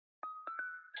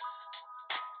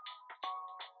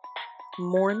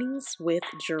Mornings with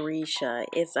Jaresha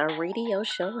is a radio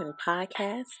show and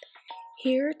podcast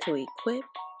here to equip,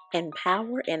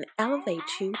 empower, and elevate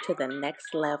you to the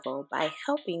next level by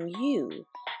helping you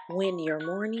win your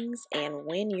mornings and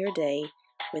win your day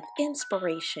with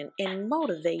inspiration and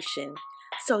motivation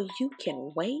so you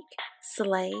can wake,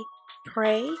 slay,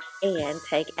 pray, and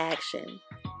take action.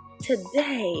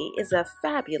 Today is a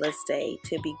fabulous day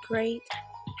to be great,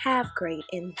 have great,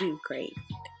 and do great.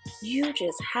 You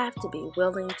just have to be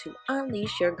willing to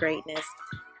unleash your greatness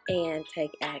and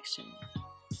take action.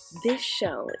 This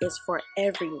show is for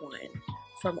everyone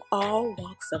from all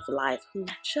walks of life who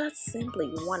just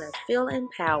simply want to feel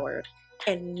empowered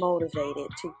and motivated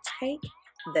to take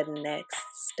the next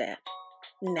step.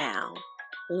 Now,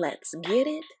 let's get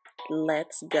it.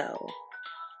 Let's go.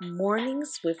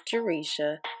 Mornings with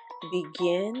Jaresha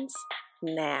begins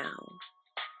now.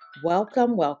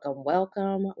 Welcome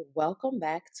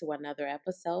back to another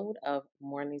episode of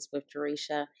Mornings with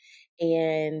Jaresha.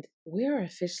 And we're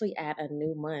officially at a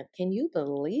new month. Can you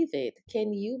believe it?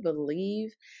 Can you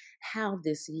believe how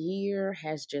this year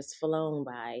has just flown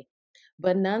by?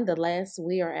 But nonetheless,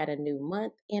 we are at a new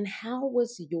month. And how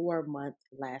was your month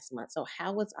last month? So,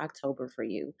 how was October for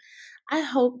you? I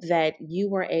hope that you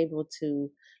were able to,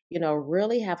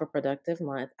 really have a productive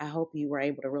month. I hope you were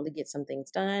able to really get some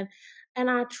things done. And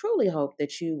I truly hope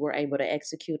that you were able to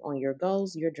execute on your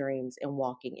goals, your dreams, and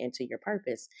walking into your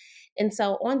purpose. And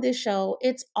so on this show,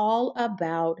 it's all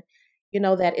about,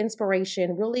 that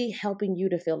inspiration really helping you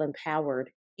to feel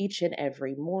empowered each and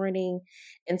every morning.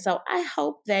 And so I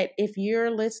hope that if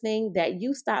you're listening, that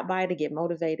you stop by to get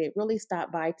motivated, really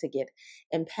stop by to get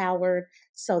empowered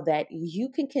so that you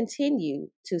can continue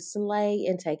to slay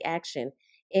and take action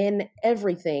in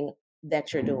everything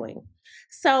that you're doing.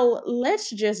 So let's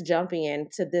just jump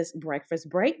into this breakfast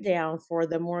breakdown for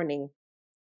the morning,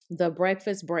 the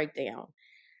breakfast breakdown.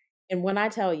 And when I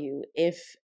tell you,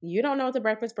 if you don't know what the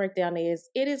breakfast breakdown is,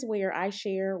 it is where I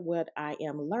share what I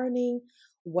am learning,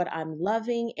 what I'm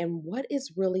loving, and what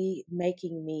is really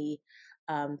making me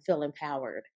feel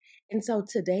empowered. And so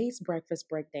today's breakfast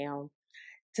breakdown,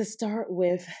 to start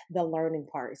with the learning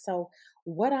part. So,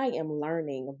 what I am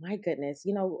learning, my goodness,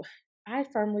 I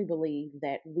firmly believe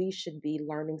that we should be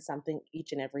learning something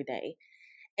each and every day.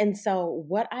 And so,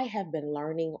 what I have been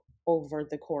learning over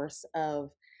the course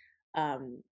of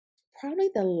um, probably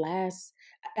the last,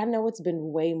 I know it's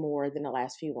been way more than the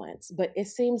last few months, but it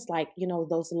seems like,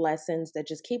 those lessons that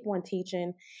just keep on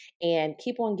teaching and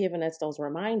keep on giving us those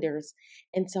reminders.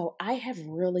 And so, I have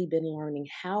really been learning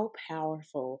how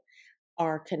powerful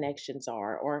our connections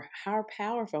are or how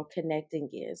powerful connecting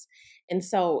is. And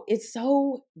so it's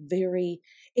so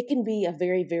it can be a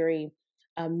very, very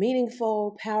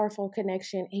meaningful, powerful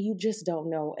connection. And you just don't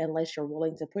know unless you're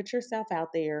willing to put yourself out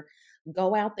there,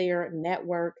 go out there,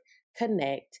 network,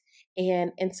 connect.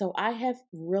 And so I have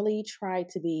really tried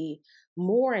to be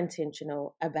more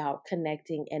intentional about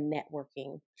connecting and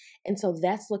networking. And so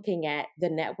that's looking at the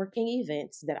networking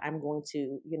events that I'm going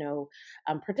to,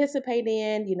 participate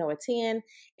in, attend,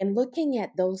 and looking at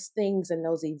those things and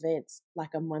those events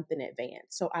like a month in advance.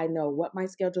 So I know what my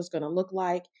schedule is going to look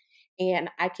like, and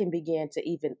I can begin to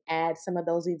even add some of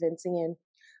those events in.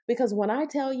 Because when I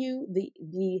tell you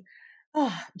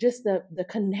just the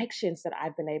connections that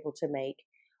I've been able to make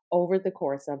over the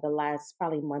course of the last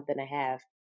probably month and a half,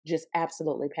 just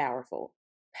absolutely powerful.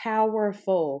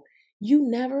 Powerful. You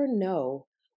never know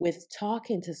with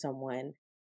talking to someone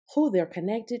who they're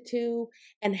connected to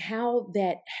and how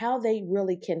they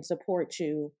really can support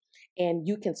you and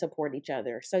you can support each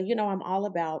other. So, I'm all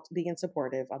about being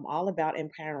supportive. I'm all about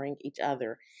empowering each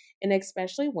other and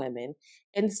especially women.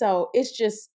 And so it's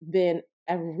just been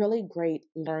a really great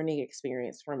learning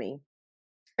experience for me.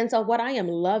 And so what I am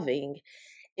loving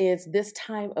is this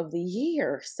time of the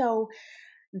year. So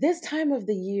this time of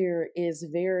the year is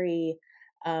very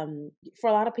for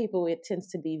a lot of people it tends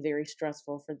to be very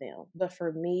stressful for them, but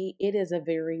for me it is a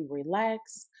very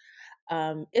relaxed,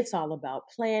 it's all about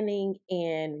planning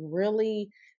and really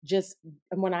just,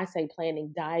 when I say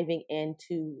planning, diving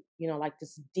into, like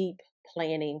this deep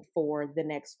planning for the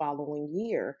next following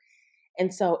year.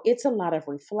 And so it's a lot of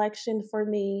reflection for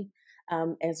me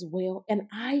as well. And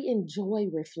I enjoy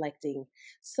reflecting.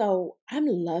 So I'm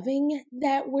loving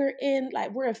that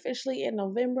we're officially in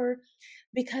November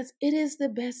because it is the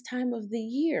best time of the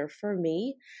year for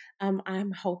me.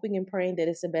 I'm hoping and praying that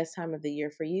it's the best time of the year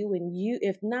for you. And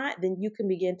if not, then you can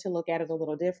begin to look at it a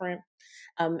little different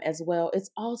as well.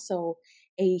 It's also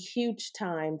a huge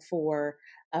time for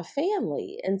a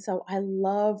family. And so I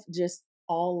love just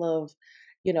all of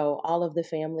the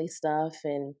family stuff.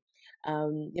 And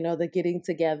the getting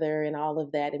together and all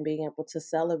of that, and being able to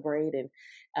celebrate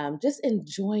and just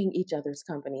enjoying each other's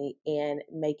company and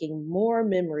making more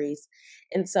memories.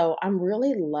 And so I'm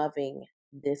really loving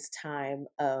this time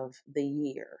of the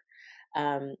year.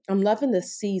 I'm loving the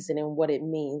season and what it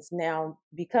means. Now,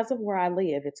 because of where I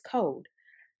live, it's cold,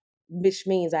 which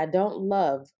means I don't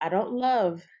love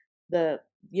the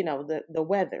the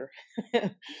weather,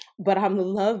 but I'm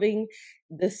loving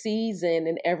the season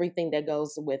and everything that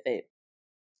goes with it.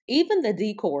 Even the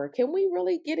decor. Can we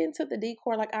really get into the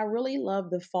decor? Like, I really love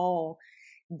the fall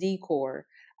decor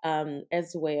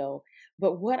as well.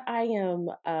 But what I am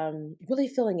really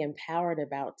feeling empowered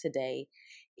about today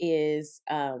is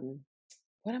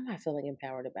what am I feeling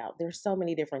empowered about? There's so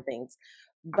many different things,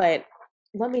 but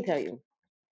let me tell you.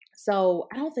 So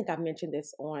I don't think I've mentioned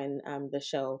this on the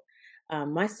show.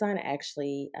 My son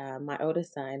actually, my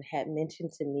oldest son, had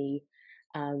mentioned to me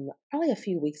probably a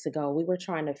few weeks ago. We were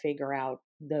trying to figure out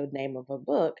the name of a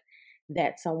book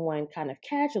that someone kind of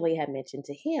casually had mentioned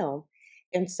to him.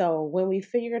 And so when we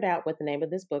figured out what the name of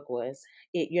this book was,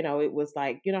 it was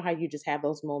like, how you just have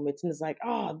those moments and it's like,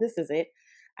 oh, this is it.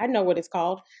 I know what it's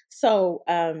called. So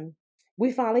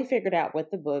we finally figured out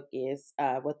what the book is,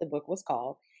 what the book was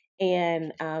called,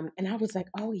 and I was like,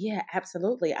 oh yeah,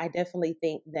 absolutely. I definitely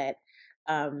think that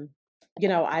um,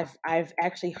 I've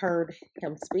actually heard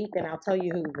him speak, and I'll tell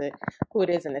you who it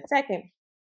is in a second.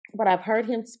 But I've heard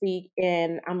him speak,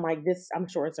 and I'm like, this. I'm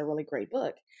sure it's a really great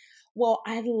book. Well,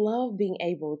 I love being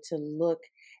able to look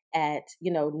at,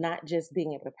 not just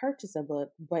being able to purchase a book,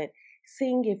 but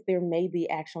seeing if there may be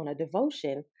actually a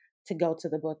devotion to go to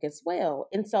the book as well.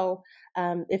 And so,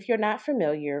 if you're not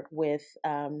familiar with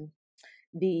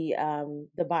the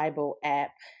Bible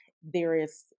app, there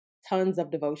is tons of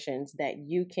devotions that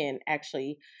you can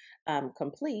actually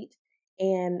complete,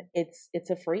 and it's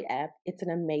a free app. It's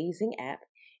an amazing app,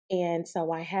 and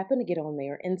so I happened to get on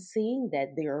there and seeing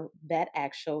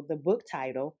the book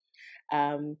title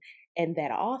um, and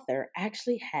that author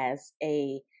actually has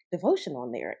a devotion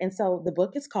on there, and so the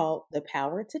book is called "The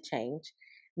Power to Change: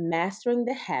 Mastering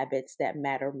the Habits That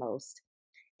Matter Most."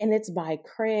 And it's by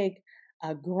Craig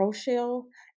Groeschel.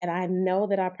 And I know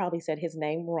that I probably said his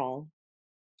name wrong,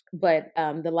 but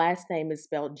the last name is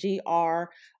spelled Groeshel.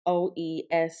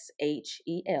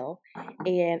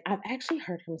 And I've actually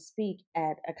heard him speak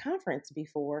at a conference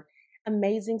before.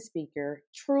 Amazing speaker,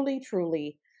 truly,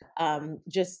 truly,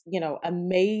 just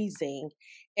amazing.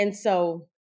 And so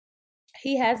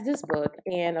he has this book,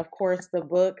 and of course,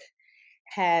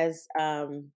 has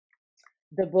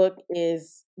the book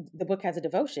has a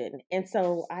devotion, and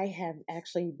so I have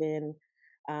actually been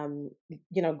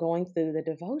going through the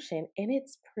devotion, and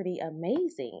it's pretty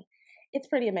amazing.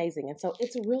 And so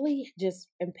it's really just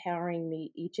empowering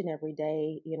me each and every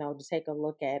day, to take a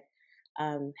look at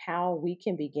how we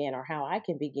can begin, or how I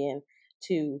can begin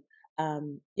to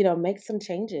make some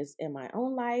changes in my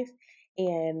own life.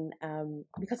 And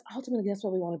because ultimately that's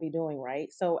what we want to be doing,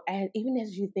 right? So even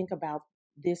as you think about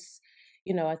this,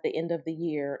 at the end of the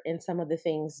year, and some of the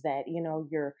things that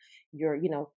you're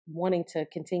wanting to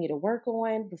continue to work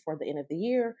on before the end of the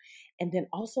year, and then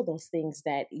also those things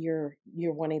that you're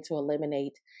wanting to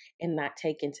eliminate and not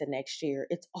take into next year.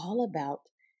 It's all about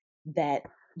that,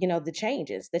 the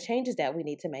changes that we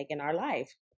need to make in our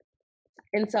life.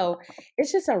 And so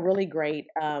it's just a really great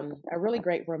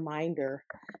reminder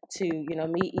to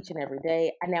meet each and every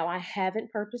day. And now I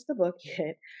haven't purchased the book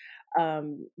yet,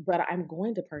 but I'm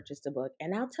going to purchase the book,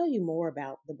 and I'll tell you more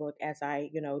about the book as I,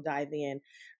 dive in.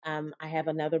 I have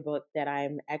another book that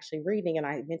I'm actually reading, and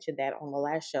I mentioned that on the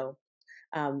last show.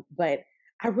 But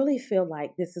I really feel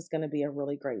like this is going to be a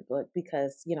really great book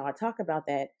because, I talk about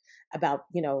that, about,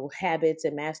 habits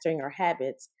and mastering our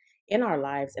habits in our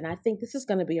lives. And I think this is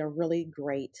going to be a really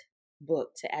great book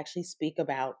to actually speak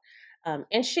about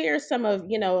and share some of,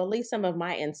 at least some of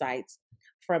my insights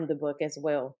from the book as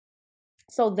well.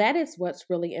 So that is what's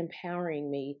really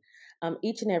empowering me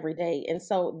each and every day. And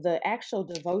so the actual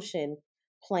devotion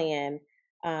plan,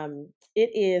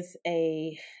 it's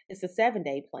a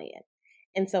 7-day plan.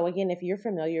 And so again, if you're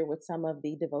familiar with some of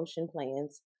the devotion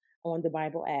plans on the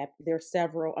Bible app, there's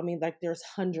several. I mean, like, there's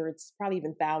hundreds, probably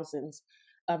even thousands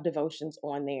of devotions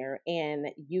on there, and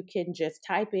you can just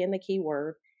type in the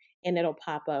keyword, and it'll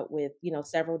pop up with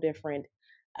several different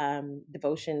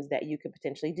devotions that you could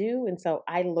potentially do. And so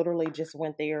I literally just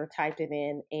went there, typed it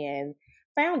in, and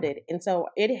found it. And so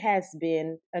it has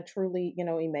been a truly,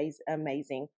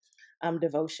 amazing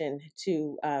devotion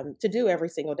to do every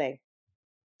single day.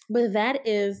 But that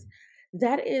is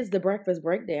the breakfast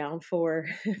breakdown for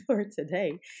for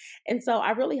today. And so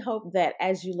I really hope that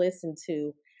as you listen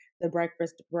to the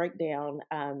breakfast breakdown,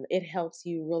 it helps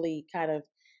you really kind of,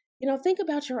 think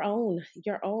about your own,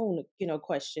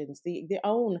 questions, the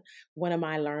own, what am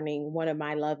I learning? What am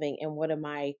I loving? And what am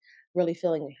I really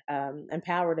feeling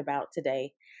empowered about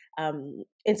today? And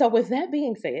so with that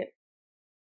being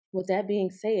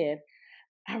said,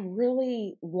 I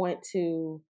really want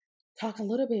to talk a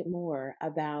little bit more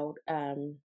about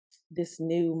this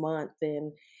new month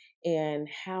and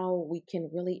how we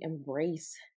can really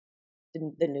embrace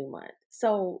the new month.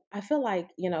 So I feel like,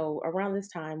 around this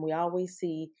time, we always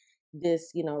see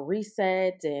this,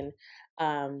 reset and,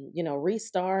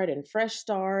 restart and fresh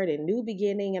start and new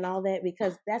beginning and all that,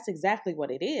 because that's exactly what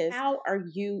it is. How are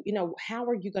you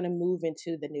going to move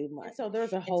into the new month? And so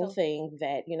there's a whole thing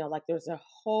that, like there's a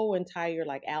whole entire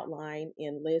like outline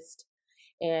and list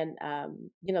and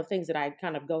things that I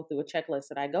kind of go through, a checklist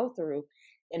that I go through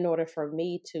in order for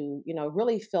me to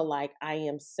really feel like I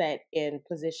am set in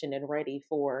position and ready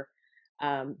for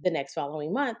the next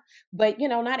following month. But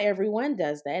not everyone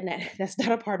does that, and that's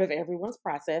not a part of everyone's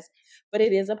process, but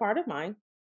it is a part of mine.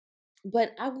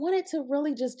 But I wanted to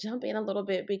really just jump in a little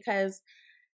bit because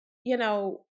you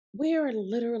know we're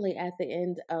literally at the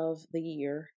end of the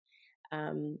year.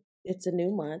 It's a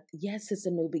new month. Yes, it's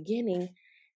a new beginning,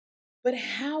 but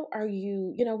how are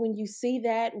you, when you see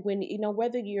that, when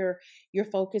whether you're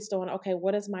focused on, okay,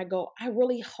 what is my goal? I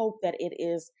really hope that it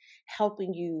is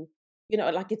helping you,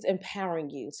 like it's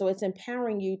empowering you. So it's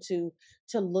empowering you to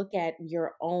look at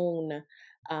your own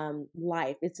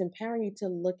life. It's empowering you to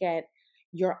look at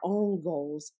your own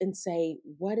goals and say,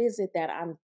 what is it that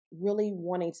I'm really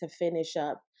wanting to finish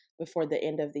up before the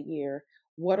end of the year?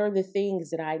 What are the things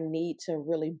that I need to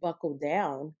really buckle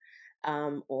down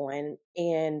on,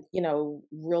 and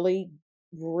really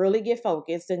get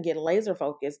focused and get laser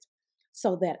focused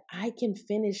so that I can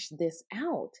finish this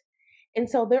out. And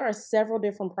so there are several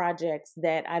different projects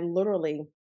that I literally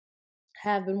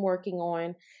have been working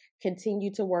on,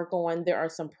 continue to work on. There are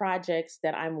some projects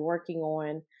that I'm working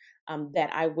on that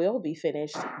I will be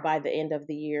finished by the end of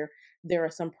the year. There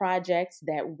are some projects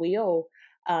that will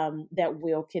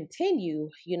continue,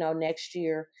 next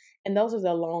year, and those are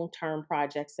the long term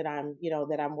projects that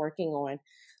I'm working on.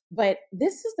 But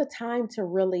this is the time to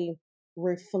really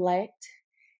reflect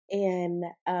and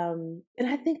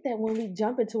I think that when we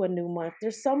jump into a new month,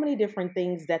 there's so many different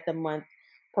things that the month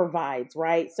provides,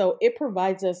 right? So it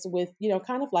provides us with,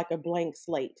 kind of like a blank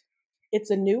slate. It's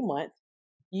a new month.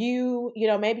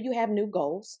 Maybe you have new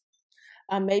goals.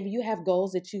 Maybe you have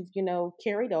goals that you've,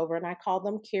 carried over, and I call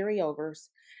them carryovers.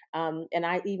 And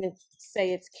I even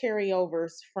say it's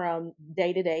carryovers from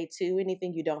day to day to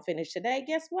anything you don't finish today.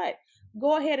 Guess what?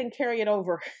 Go ahead and carry it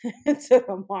over to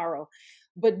tomorrow,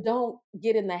 but don't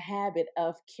get in the habit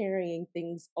of carrying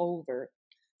things over.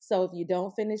 So if you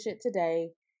don't finish it today,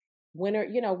 when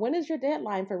is your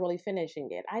deadline for really finishing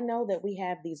it? I know that we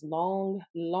have these long,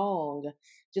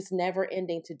 just never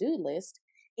ending to-do list,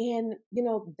 and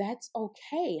that's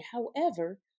okay.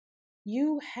 However,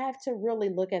 you have to really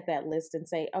look at that list and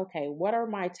say, okay, what are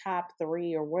my top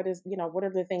three, or what are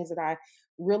the things that I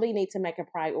really need to make a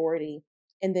priority,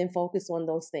 and then focus on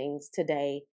those things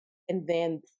today. And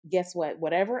then guess what?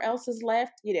 Whatever else is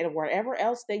left, whatever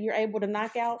else that you're able to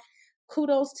knock out,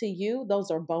 kudos to you. Those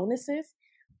are bonuses.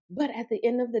 But at the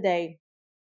end of the day,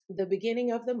 the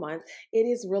beginning of the month, it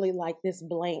is really like this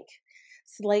blank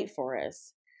slate for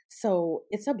us. So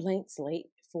it's a blank slate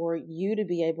for you to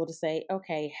be able to say,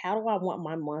 okay, how do I want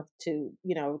my month to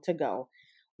go?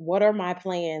 What are my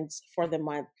plans for the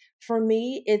month? For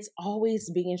me, it's always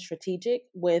being strategic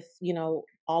with,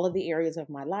 all of the areas of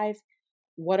my life.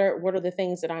 What are the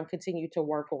things that I'm continue to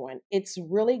work on? It's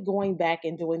really going back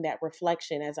and doing that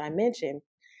reflection, as I mentioned.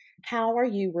 How are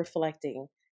you reflecting?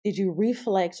 Did you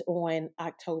reflect on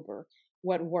October?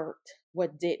 What worked?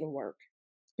 What didn't work?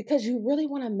 Because you really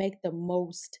want to make the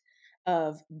most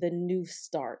of the new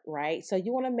start, right? So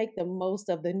you want to make the most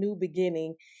of the new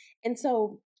beginning. And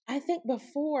so I think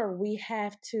before we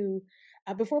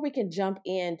can jump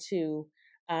into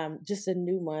just a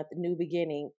new month, new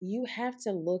beginning, you have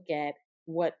to look at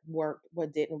what worked,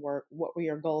 what didn't work, what were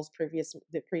your goals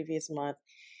the previous month,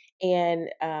 and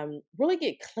really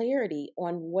get clarity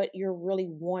on what you're really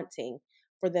wanting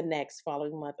for the next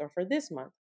following month or for this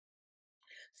month.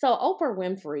 So Oprah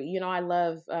Winfrey, I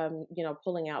love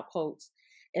pulling out quotes,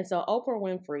 and so Oprah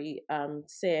Winfrey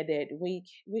said that we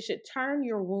should turn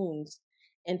your wounds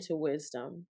into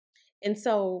wisdom. And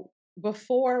so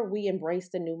before we embrace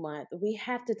the new month, we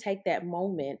have to take that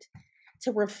moment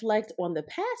to reflect on the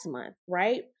past month,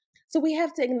 right? So we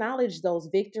have to acknowledge those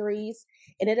victories,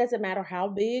 and it doesn't matter how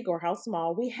big or how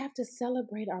small, we have to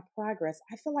celebrate our progress.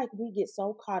 I feel like we get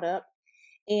so caught up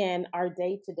in our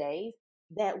day to day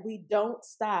that we don't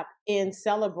stop and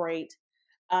celebrate.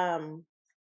 Um,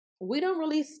 we don't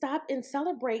really stop and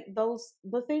celebrate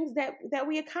the things that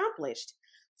we accomplished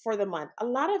for the month. A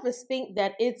lot of us think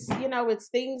that it's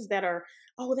things that are,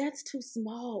 oh, that's too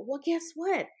small. Well, guess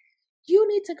what? You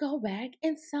need to go back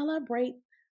and celebrate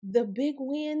the big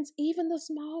wins, even the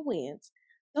small wins.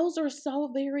 Those are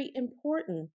so very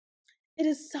important. It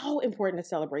is so important to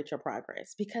celebrate your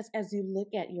progress because as you look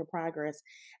at your progress,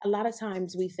 a lot of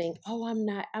times we think, "Oh,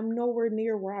 I'm nowhere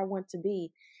near where I want to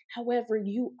be." However,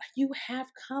 you've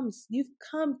come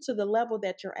to the level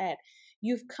that you're at.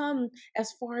 You've come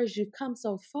as far as you've come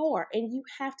so far, and you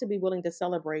have to be willing to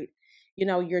celebrate,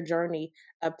 your journey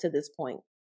up to this point.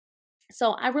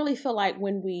 So I really feel like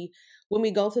when we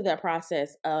go through that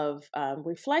process of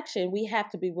reflection, we have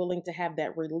to be willing to have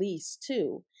that release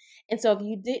too. And so if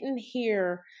you didn't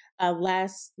hear the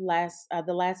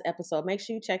last episode, make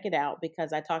sure you check it out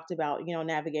because I talked about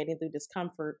navigating through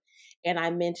discomfort, and I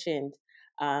mentioned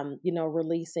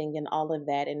releasing and all of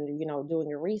that, and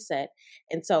doing a reset.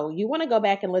 And so you want to go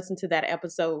back and listen to that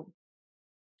episode,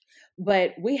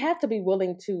 but we have to be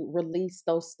willing to release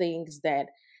those things that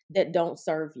don't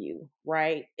serve you,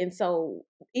 right? And so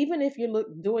even if you're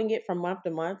doing it from month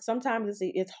to month, sometimes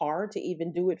it's hard to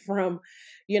even do it from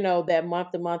that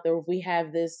month to month. Or if we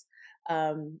have this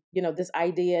this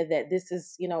idea that this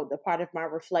is the part of my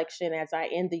reflection as I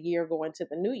end the year going to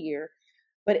the new year.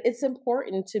 But it's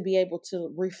important to be able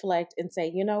to reflect and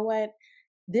say, you know what,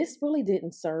 this really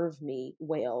didn't serve me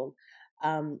well.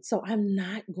 So I'm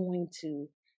not going to,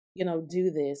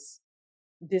 do this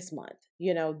month.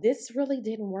 This really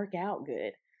didn't work out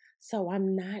good. So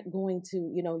I'm not going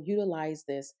to, utilize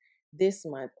this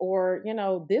month. Or,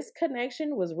 this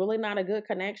connection was really not a good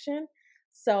connection.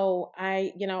 So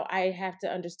I have to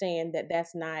understand that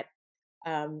that's not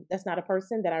a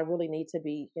person that I really need to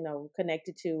be,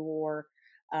 connected to, or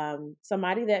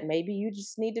somebody that maybe you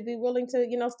just need to be willing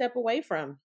to, step away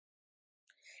from.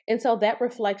 And so that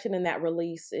reflection and that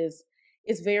release is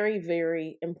very,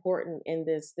 very important in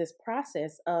this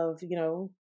process of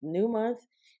new month,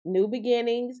 new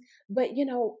beginnings. But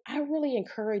I really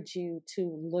encourage you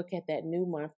to look at that new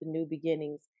month, the new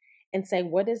beginnings, and say,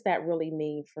 what does that really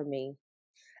mean for me?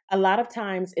 A lot of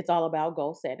times it's all about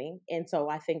goal setting. And so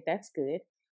I think that's good.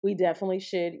 We definitely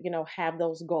should, have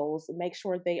those goals, make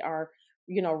sure they are,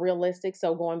 realistic.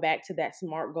 So going back to that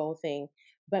SMART goal thing,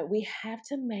 but we have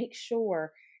to make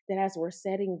sure that as we're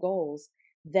setting goals,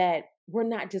 that we're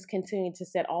not just continuing to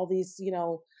set all these,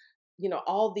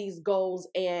 all these goals,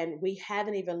 and we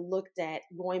haven't even looked at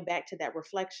going back to that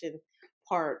reflection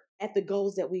part at the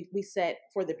goals that we set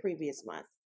for the previous month.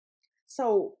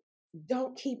 So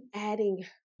don't keep adding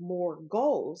more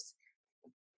goals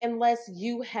unless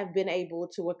you have been able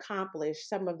to accomplish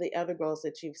some of the other goals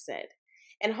that you've set.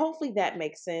 And hopefully that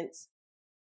makes sense.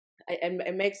 And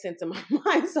it makes sense in my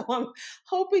mind. So I'm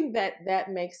hoping that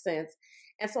that makes sense.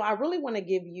 And so I really want to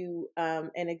give you an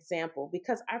example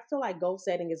because I feel like goal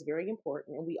setting is very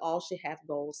important, and we all should have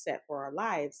goals set for our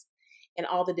lives in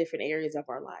all the different areas of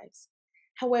our lives.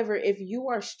 However, if you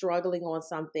are struggling on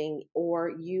something,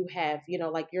 or you have,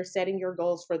 like you're setting your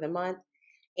goals for the month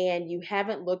and you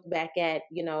haven't looked back at,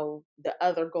 the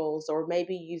other goals, or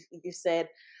maybe you said,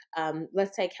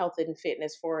 let's take health and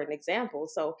fitness for an example.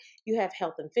 So you have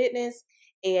health and fitness,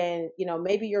 and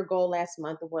maybe your goal last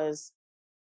month was,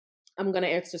 I'm going to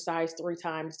exercise 3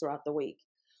 times throughout the week.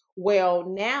 Well,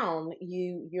 now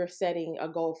you're setting a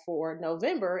goal for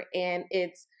November, and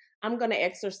it's, I'm going to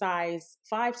exercise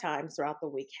 5 times throughout the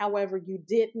week. However, you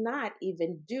did not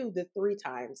even do the 3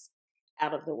 times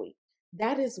out of the week.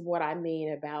 That is what I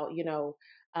mean about,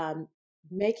 um,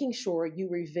 making sure you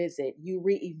revisit, you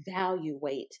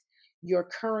reevaluate your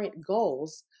current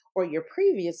goals or your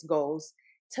previous goals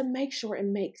to make sure it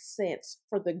makes sense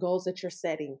for the goals that you're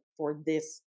setting for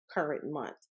this current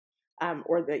month,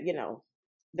 or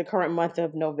the current month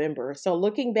of November. So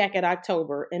looking back at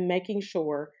October and making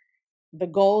sure the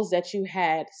goals that you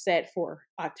had set for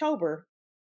October,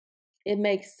 it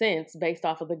makes sense based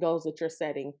off of the goals that you're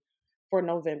setting for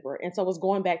November. And so it's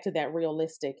going back to that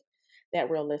realistic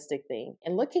thing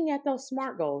and looking at those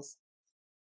SMART goals.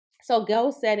 So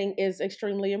goal setting is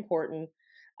extremely important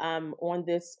on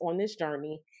this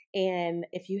journey. And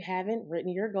if you haven't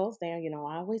written your goals down,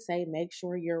 I always say make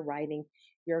sure you're writing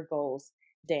your goals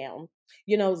down.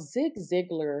 Zig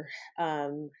Ziglar,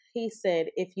 he said,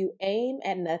 if you aim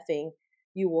at nothing,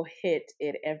 you will hit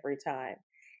it every time.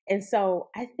 And so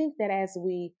I think that as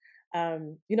we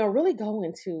really go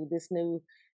into this new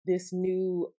this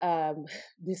new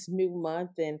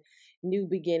month and new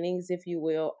beginnings, if you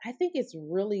will, I think it's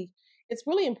it's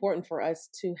really important for us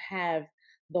to have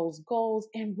those goals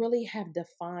and really have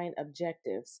defined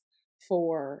objectives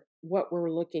for what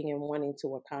we're looking and wanting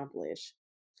to accomplish.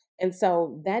 And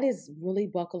so that is really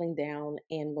buckling down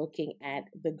and looking at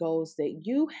the goals that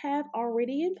you have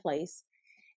already in place,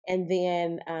 and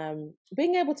then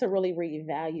being able to really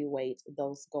reevaluate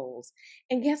those goals.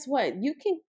 And guess what? You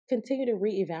can continue to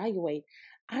reevaluate.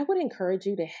 I would encourage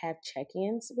you to have check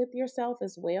ins with yourself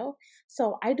as well.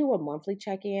 So I do a monthly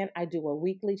check in, I do a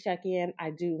weekly check in,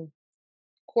 I do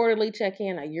quarterly check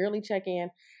in, a yearly check in,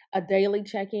 a daily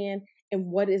check in, and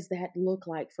what does that look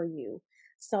like for you?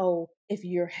 So if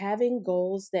you're having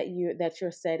goals that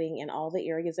you're setting in all the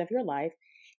areas of your life,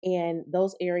 and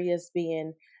those areas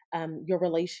being your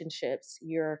relationships,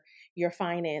 your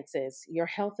finances, your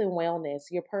health and wellness,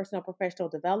 your personal professional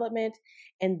development,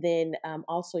 and then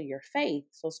also your faith,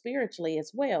 so spiritually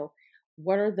as well.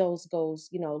 What are those goals,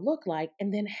 look like?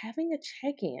 And then having a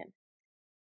check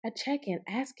in,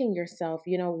 asking yourself,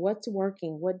 what's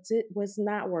working, what's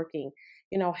not working,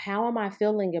 how am I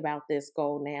feeling about this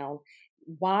goal now?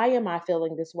 Why am I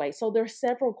feeling this way? So there's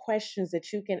several questions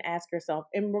that you can ask yourself.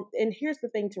 And here's the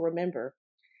thing to remember,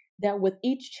 that with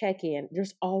each check-in,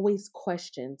 there's always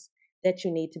questions that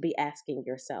you need to be asking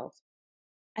yourself.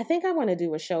 I think I want to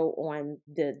do a show on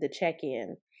the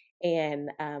check-in, and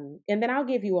then I'll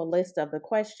give you a list of the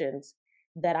questions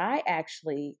that I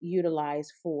actually utilize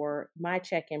for my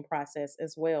check-in process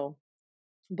as well.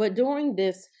 But during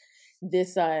this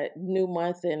new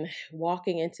month and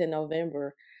walking into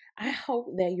November, I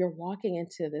hope that you're walking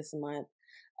into this month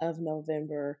of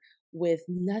November with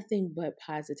nothing but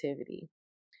positivity,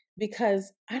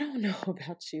 because I don't know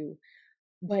about you,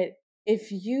 but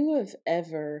if you have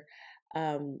ever,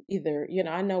 either,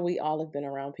 I know we all have been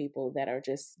around people that are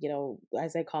just,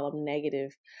 as they call them,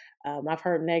 negative. I've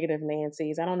heard negative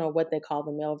Nancy's. I don't know what they call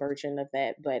the male version of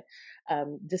that, but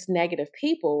just negative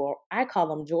people, or I call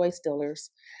them joy stealers.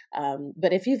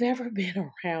 But if you've ever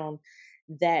been around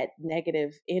that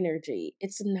negative energy,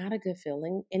 it's not a good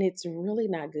feeling. And it's really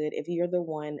not good if you're the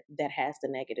one that has the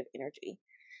negative energy.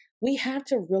 We have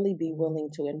to really be willing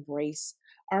to embrace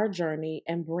our journey,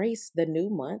 embrace the new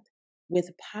month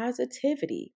with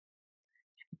positivity.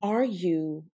 Are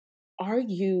you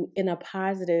in a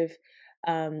positive,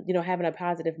 having a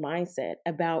positive mindset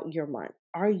about your month?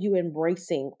 Are you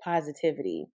embracing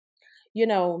positivity? You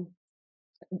know,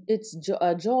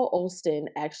 Joel Olston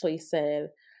actually said,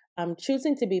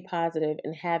 choosing to be positive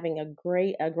and having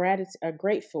a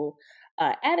grateful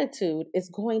attitude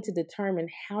is going to determine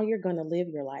how you're going to live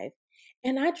your life.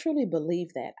 And I truly believe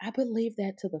that. I believe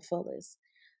that to the fullest,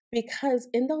 because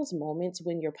in those moments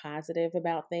when you're positive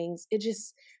about things,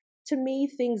 to me,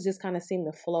 things just kind of seem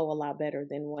to flow a lot better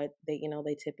than what they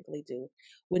typically do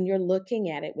when you're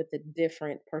looking at it with a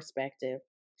different perspective.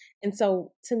 And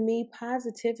so to me,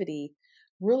 positivity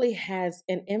really has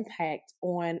an impact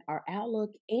on our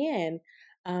outlook and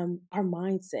our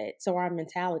mindset, so our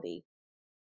mentality.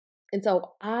 And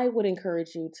so I would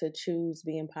encourage you to choose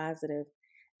being positive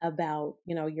about,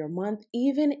 your month,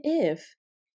 even if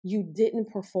you didn't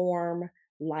perform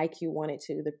like you wanted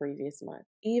to the previous month.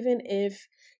 Even if,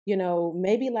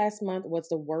 maybe last month was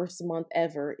the worst month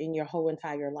ever in your whole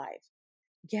entire life.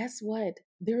 Guess what?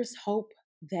 There's hope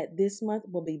that this month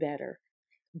will be better.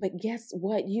 But guess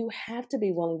what? You have to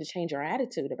be willing to change your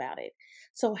attitude about it.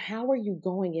 So, how are you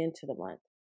going into the month?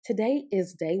 Today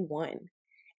is day one,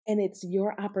 and it's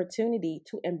your opportunity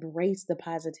to embrace the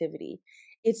positivity.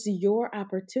 It's your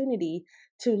opportunity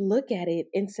to look at it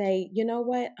and say, you know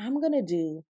what? I'm going to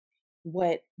do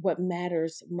what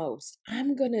matters most.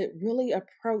 I'm going to really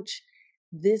approach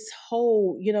this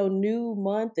whole, new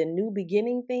month and new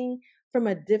beginning thing from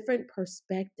a different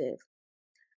perspective.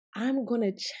 I'm going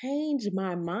to change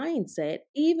my mindset,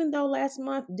 even though last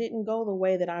month didn't go the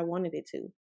way that I wanted it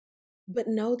to. But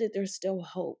know that there's still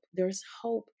hope. There's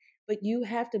hope, but you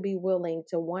have to be willing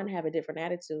to, one, have a different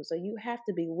attitude. So you have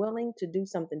to be willing to do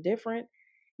something different.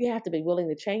 You have to be willing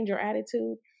to change your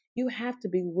attitude. You have to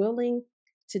be willing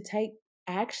to take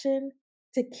action,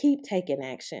 to keep taking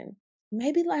action.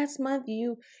 Maybe last month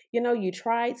you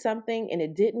tried something and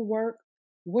it didn't work.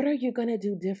 What are you going to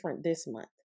do different this month?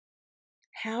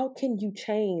 How can you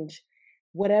change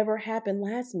whatever happened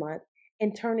last month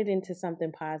and turn it into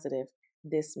something positive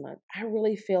this month? I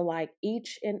really feel like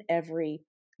each and every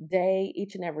day,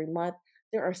 each and every month,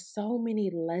 there are so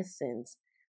many lessons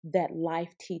that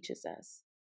life teaches us.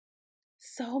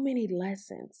 So many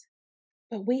lessons.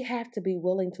 But we have to be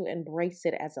willing to embrace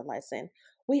it as a lesson.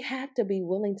 We have to be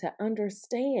willing to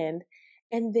understand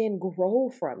and then grow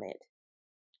from it.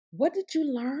 What did you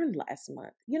learn last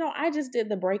month? I just did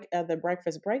the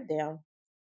breakfast breakdown,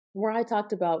 where I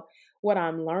talked about what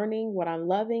I'm learning, what I'm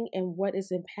loving, and what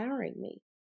is empowering me.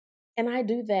 And I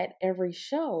do that every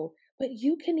show, but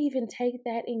you can even take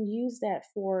that and use that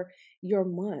for your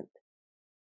month.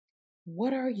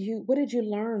 What did you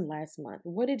learn last month?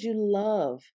 What did you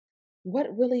love?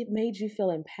 What really made you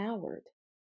feel empowered?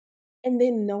 And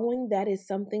then knowing that is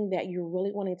something that you're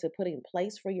really wanting to put in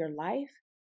place for your life,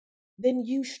 then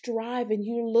you strive and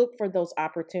you look for those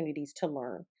opportunities to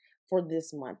learn for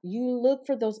this month. You look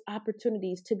for those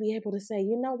opportunities to be able to say,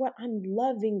 you know what, I'm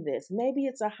loving this. Maybe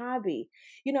it's a hobby.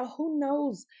 Who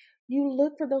knows? You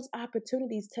look for those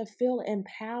opportunities to feel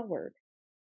empowered.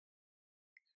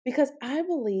 Because I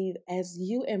believe as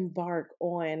you embark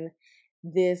on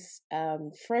this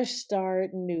fresh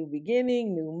start, new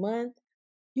beginning, new month,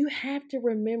 you have to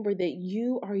remember that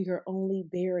you are your only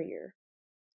barrier.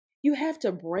 You have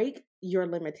to break your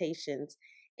limitations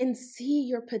and see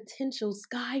your potential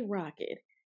skyrocket.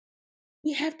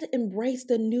 We have to embrace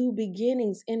the new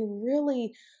beginnings and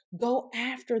really go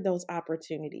after those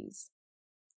opportunities.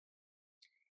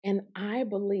 And I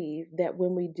believe that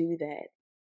when we do that,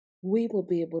 we will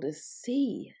be able to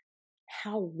see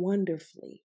how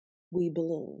wonderfully we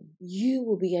bloom. You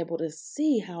will be able to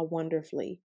see how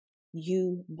wonderfully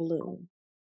you bloom.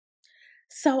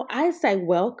 So I say,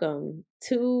 welcome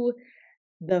to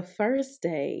the first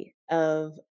day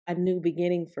of a new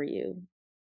beginning for you.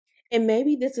 And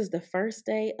maybe this is the first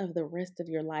day of the rest of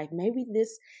your life. Maybe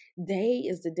this day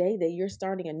is the day that you're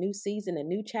starting a new season, a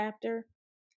new chapter.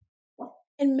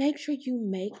 And make sure you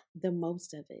make the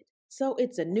most of it. So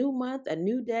it's a new month, a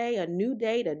new day, a new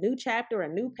date, a new chapter,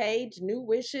 a new page, new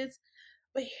wishes.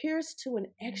 But here's to an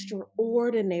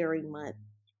extraordinary month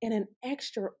and an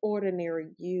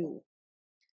extraordinary you.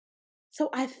 So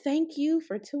I thank you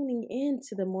for tuning in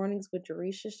to the Mornings with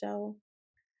Jaresha show.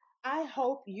 I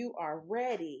hope you are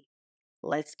ready.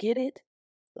 Let's get it.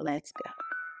 Let's go.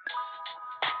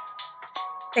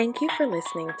 Thank you for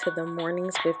listening to the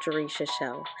Mornings with Jaresha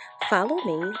show. Follow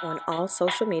me on all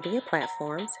social media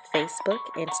platforms: Facebook,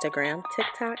 Instagram,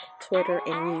 TikTok, Twitter,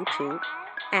 and YouTube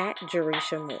at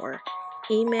Jaresha Moore.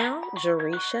 Email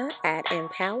Jaresha at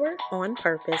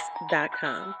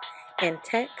empoweronpurpose.com and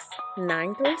text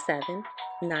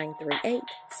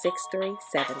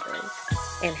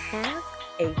 937-938-6373. And have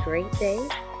a great day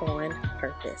on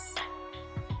purpose.